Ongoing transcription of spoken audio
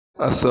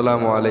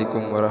Assalamu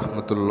alaikum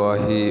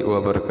warahmatullahi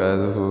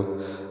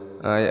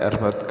wabarakatuh. I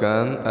Arfat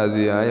Khan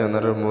আজি I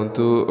onar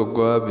muntu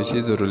ogwa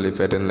bishi zoruli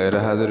pattern lera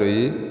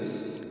hadroi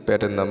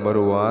pattern number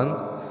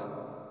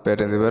 1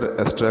 pattern ibar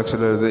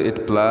structure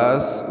it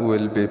plus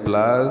will be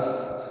plus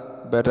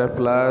better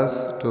plus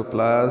to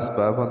plus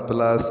bafon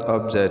plus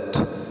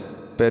object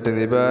pattern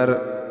ibar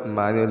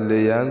manulle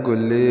yang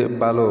gulli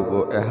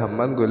balobo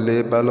ehamman gulli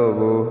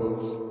balobo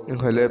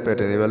hole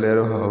pattern ibar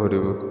lero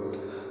horibo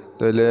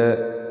toile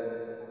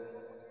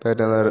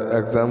pattern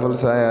example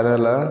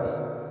sayarala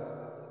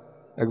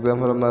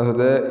example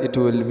masade it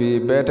will be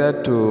better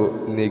to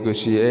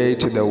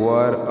negotiate the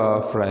war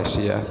of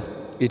Russia.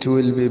 It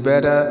will be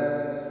better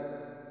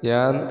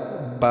yan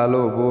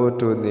balobo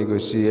to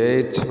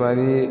negotiate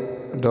mani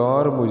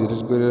dor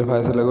mujlis gore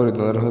faisala gore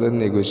donor hode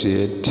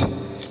negotiate.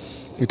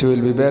 It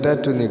will be better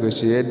to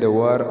negotiate the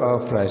war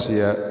of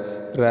Russia.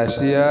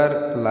 Russia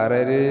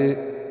larare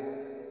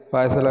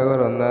faisala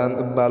gore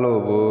nan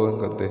balobo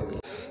kote.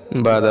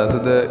 But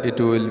after it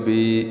will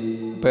be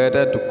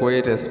better to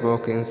quit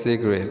smoking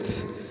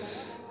cigarettes.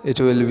 It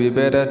will be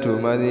better to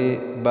money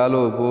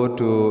balobo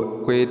to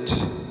quit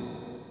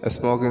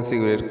smoking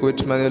cigarette.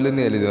 Quit money only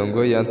nearly don't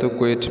go. You to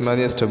quit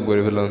money stop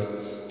going alone.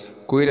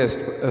 Quit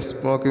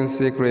smoking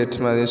cigarette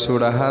money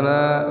surahana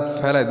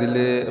fela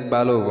dile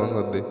balobo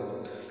ngode.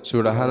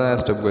 Surahana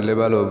stop going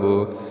balobo.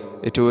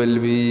 It will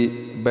be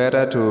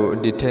better to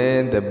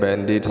detain the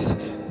bandits.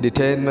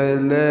 Detain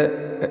money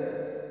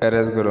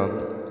arrest goron.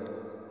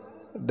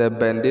 The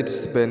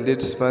bandits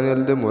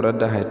manual the murad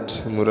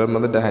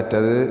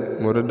dahat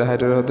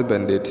of the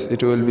bandits.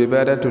 It will be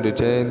better to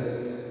detain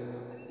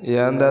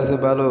yanda se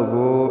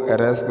balobo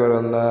arrest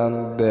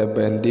gorondan the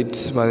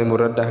bandits mani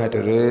murad dahat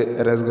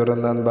arrest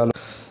gorondan balo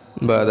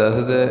but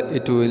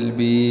it will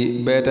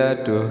be better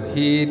to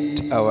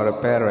hit our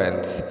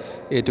parents.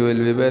 It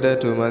will be better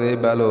to mani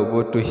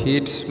balobo to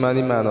hit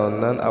mani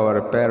manonnan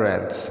our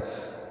parents.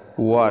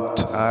 What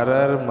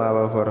arar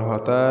maba for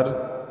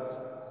hotar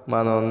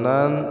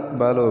manonnan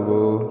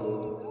balobo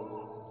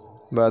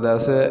but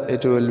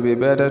it will be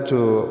better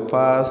to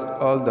fast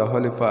all the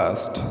holy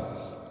fast.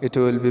 It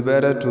will be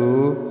better to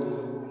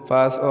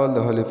fast all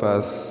the holy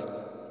fast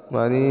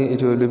mani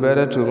it will be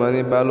better to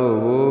mani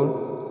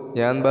balobo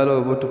yan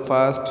balobo to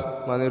fast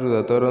mani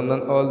ruda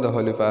doronnan all the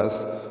holy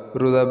fast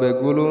ruda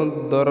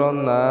begulun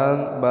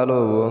doronnan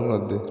balobo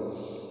ngode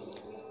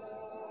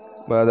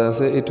but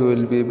it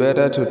will be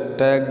better to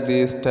take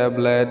this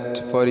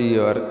tablet for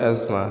your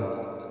asthma.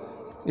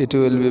 It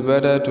will be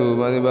better to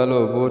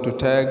manibalobo to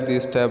take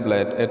this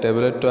tablet, a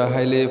tablet to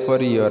highly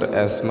for your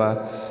asthma.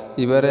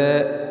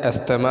 Ibare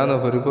astamano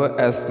for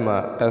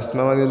asthma.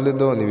 Asthma manile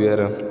doni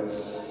vera.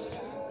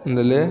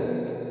 Ndale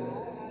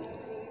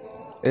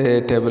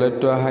a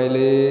tablet to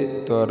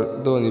highly tor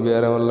doni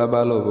vera wala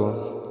balobo.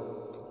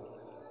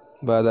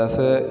 But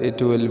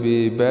it will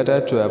be better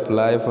to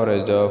apply for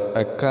a job.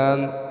 I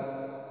can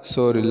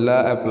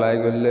sorilla apply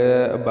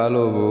golle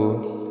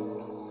balobo.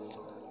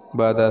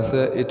 But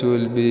it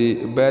will be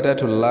better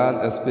to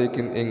learn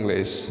speaking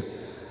English.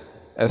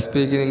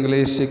 Speaking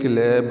English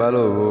shikile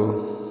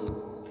balobo.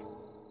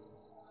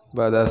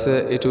 But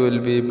it will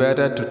be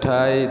better to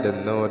tie the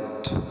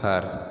knot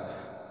her.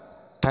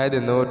 Tie the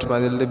knot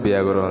manil the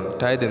biagoron.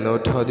 Tie the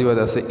knot hodi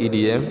badase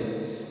idiom.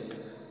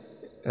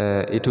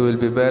 It will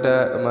be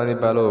better mani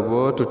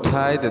balobo to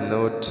tie the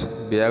knot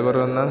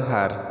biagoron nan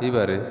her.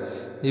 Ibare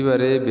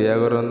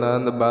biagoron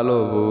nan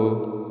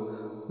balobo.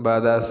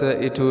 But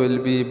it will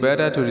be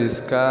better to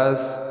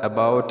discuss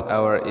about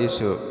our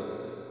issue.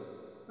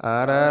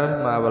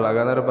 Arar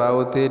mabalaganar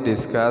bauti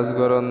discuss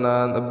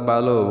goronnan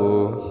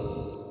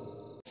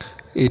balobo.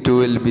 It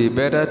will be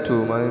better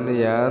to man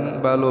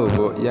yan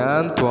balobo.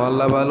 Yan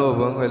tualla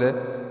balobo hole.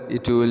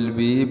 It will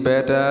be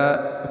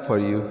better for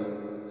you.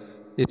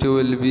 It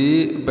will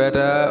be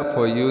better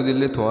for you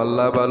dile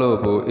tualla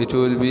balobo. It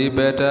will be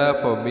better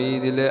for me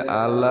dile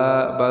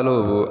Allah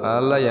balobo.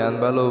 Allah yan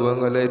balobo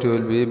ngole it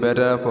will be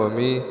better for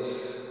me.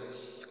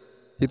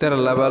 Itar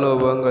Allah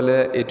balobo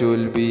ngole it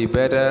will be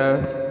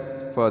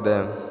better for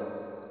them.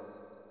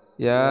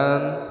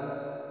 Yan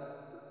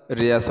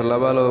Riyas Allah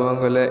balobo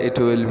ngole it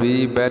will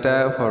be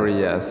better for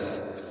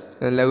Riyas.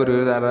 And lagu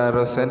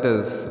dara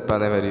sentence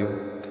banavariu.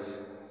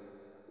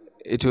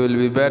 It will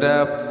be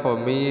better for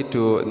me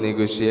to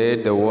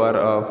negotiate the war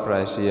of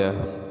Russia.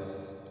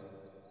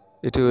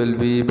 It will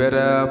be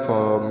better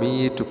for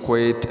me to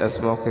quit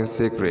smoking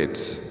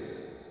cigarettes.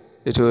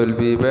 It will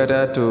be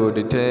better to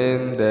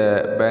detain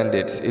the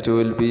bandits. It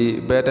will be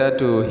better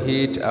to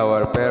hit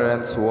our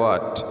parents'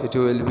 what? It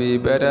will be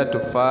better to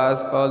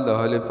fast all the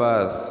holy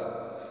fasts.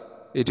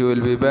 It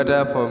will be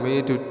better for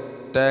me to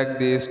take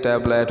this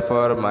tablet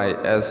for my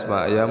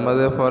asthma.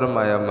 Yamade for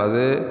my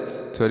amade.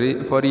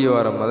 Sorry for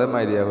your mother,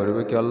 my dear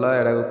Horibu.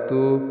 Kyolla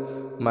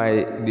Adagutu,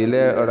 my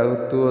delay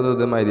Adagutu,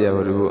 the my dear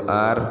Horibu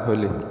are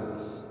holy.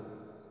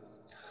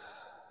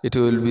 It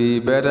will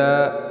be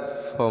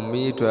better for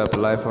me to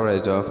apply for a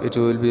job. It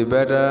will be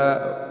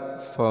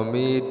better for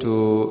me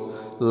to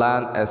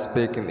learn and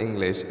speak in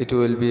English. It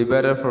will be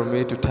better for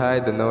me to tie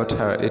the knot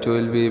here. It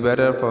will be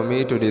better for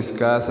me to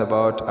discuss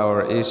about our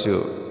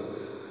issue.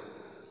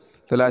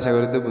 তাহলে আশা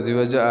করি তো বুঝি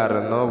পাইছো আর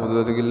ন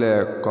বুঝতে গেলে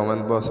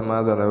comment box মা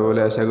জানাবে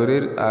বলে আশা করি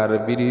আর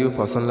ভিডিও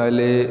পছন্দ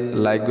লাগলে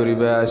লাইক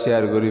করিবা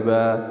শেয়ার করিবা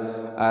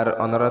আর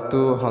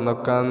অনারাতো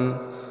হনকান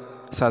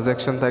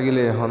সাজেকশন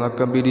থাকিলে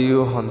হনকান ভিডিও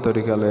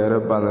হন্তরিকালে আর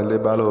বানালে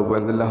ভালো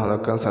বানালে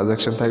হনকান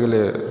সাজেকশন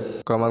থাকিলে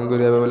কমেন্ট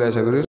করিবা বলে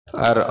আশা করি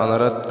আর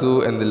অনারাতো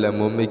এন্দিলা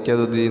মুমিকা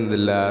যদি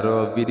এন্দিলা আর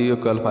ভিডিও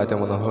কল পাইতে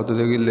মনে হতে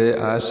গেলে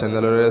আর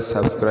চ্যানেলরে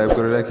সাবস্ক্রাইব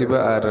করে রাখিবা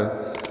আর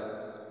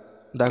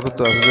ডাকো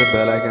তো আসলে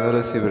বেল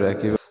আইকনরে সিবি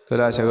রাখিবা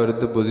তাহলে আশা করি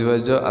তো বুঝি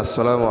পাইছো।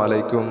 আসসালামু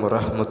আলাইকুম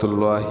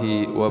রহমতুল্লাহি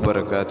ওয়া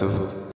বারাকাতুহু।